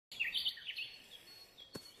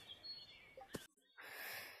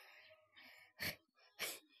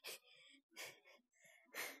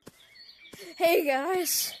Hey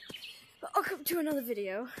guys, welcome to another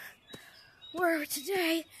video where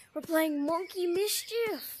today we're playing MONKE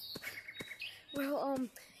Mischief. Well,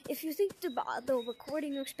 if you think the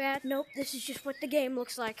recording looks bad, nope, this is just what the game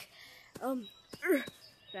looks like. I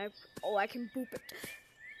can boop it.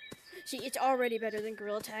 See, it's already better than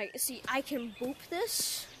Gorilla Tag. See, I can boop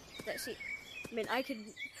this.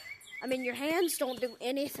 Your hands don't do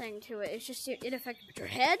anything to it. It's just ineffective. But your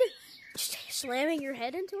head, just slamming your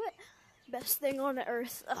head into it, best thing on the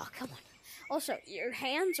earth. Oh, come on. Also, your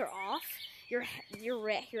hands are off. Your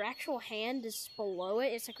actual hand is below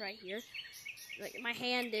it. It's like right here. Like my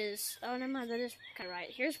hand is. Oh, never mind. That is kind of right.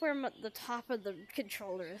 Here's where the top of the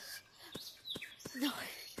controller is. No.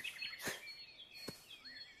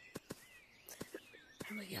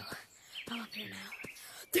 Here we go. I'm up here now.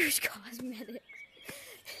 There's cosmetics.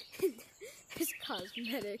 There's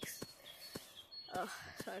cosmetics. Oh,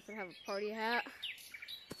 so I can have a party hat.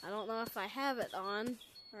 I don't know if I have it on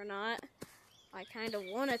or not. I kind of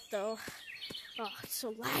want it though. Oh, it's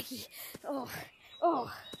so laggy. Oh,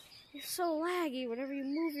 it's so laggy whenever you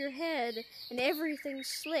move your head and everything's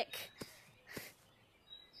slick.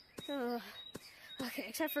 Okay,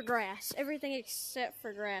 except for grass. Everything except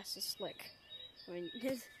for grass is slick.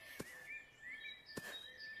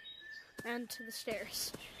 And to the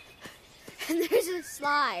stairs. And there's a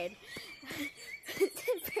slide.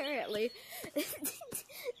 Apparently.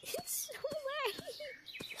 It's so laggy.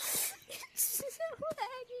 It's so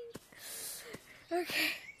laggy. Okay.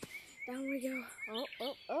 Down we go.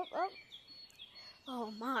 Oh.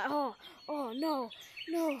 Oh my. Oh no.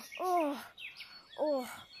 Oh,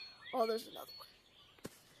 there's another one.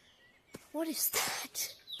 What is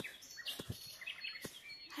that?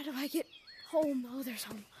 How do I get home? Oh, there's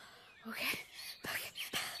home. Okay.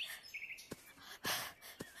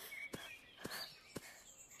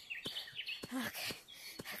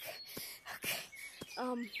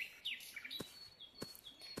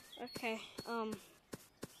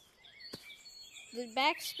 The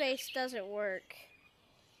backspace doesn't work.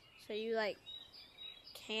 So you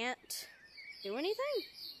can't do anything?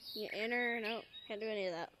 You enter, nope, can't do any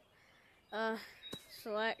of that.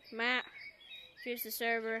 Select map, choose the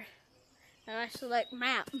server, and I select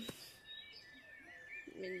map.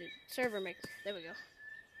 The server maker, there we go.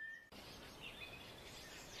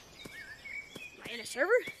 Am I in a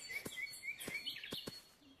server?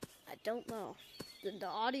 I don't know. The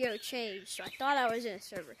audio changed, so I thought I was in a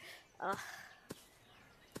server.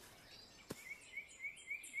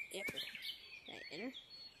 Enter. Can I enter?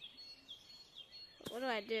 What do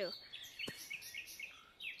I do?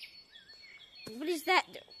 What does that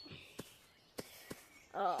do?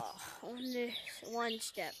 On this one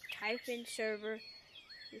step, type in server,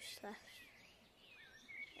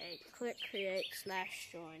 click create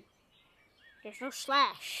 /join. There's no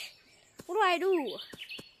slash. What do I do?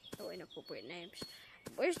 Oh, inappropriate names.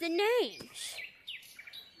 Where's the names?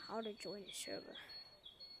 How to join the server?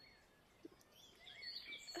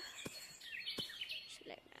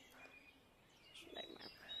 Select map.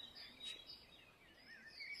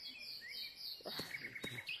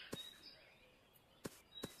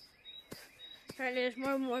 Apparently there's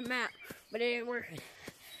more and more map, but it ain't working.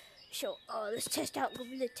 So, let's test out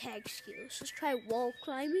Gorilla Tag skills. Let's try wall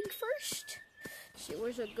climbing first. Let's see,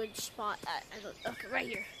 where's a good spot at? Okay, right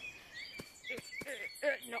here.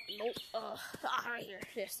 Right here.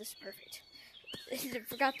 Yes, this is perfect. I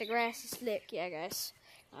forgot the grass is slick. Yeah, guys.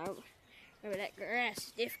 Remember that grass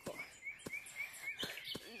is difficult.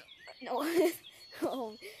 No.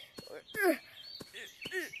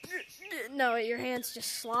 No, your hands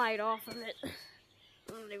just slide off of it.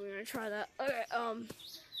 I'm not even gonna try that. Okay,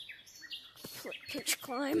 pinch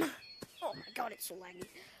climb. Oh my god, it's so laggy.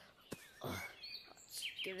 Let's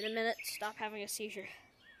give it a minute. Stop having a seizure.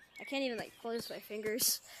 I can't even close my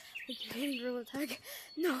fingers. Gorilla Tag.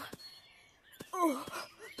 No. Oh.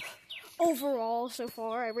 Overall, so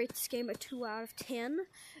far, I rate this game a 2 out of 10.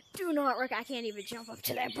 Do not I can't even jump up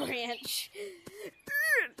to that branch.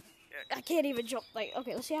 I can't even jump.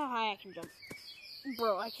 Okay, let's see how high I can jump.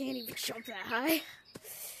 Bro, I can't even jump that high.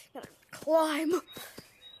 Gotta climb.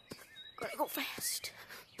 Gotta go fast.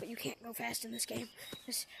 But you can't go fast in this game.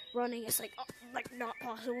 This running is not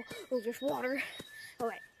possible. Oh, there's water.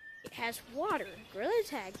 Okay, it has water. Gorilla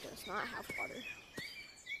Tag does not have water.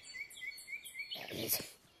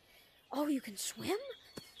 Oh, you can swim?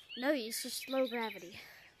 No, it's just low gravity.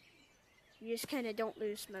 You just kind of don't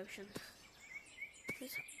lose motion.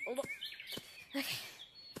 Hold on. Okay.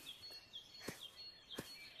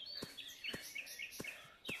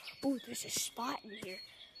 Oh, there's a spot in here.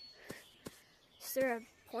 Is there a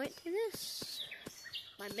point to this?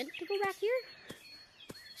 Am I meant to go back here?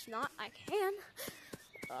 it's not, I can.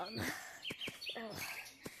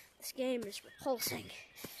 This game is repulsing.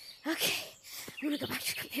 Okay, I'm gonna go back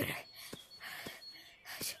to the computer.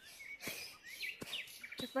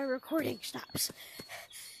 If my recording stops,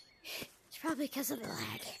 it's probably because of the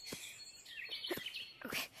lag.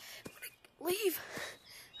 Okay, I'm gonna leave.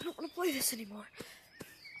 I don't want to play this anymore.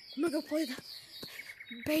 I'm gonna go play the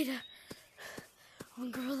beta on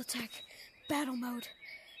Gorilla Tech battle mode.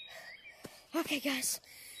 Okay, guys,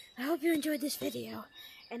 I hope you enjoyed this video,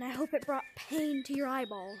 and I hope it brought pain to your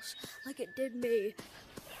eyeballs like it did me.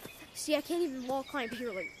 See, I can't even wall climb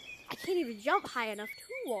here. Like, I can't even jump high enough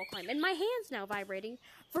to wall climb, and my hand's now vibrating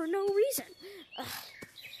for no reason.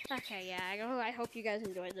 Okay, yeah, I hope you guys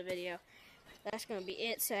enjoyed the video. That's gonna be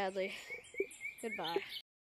it, sadly. Goodbye.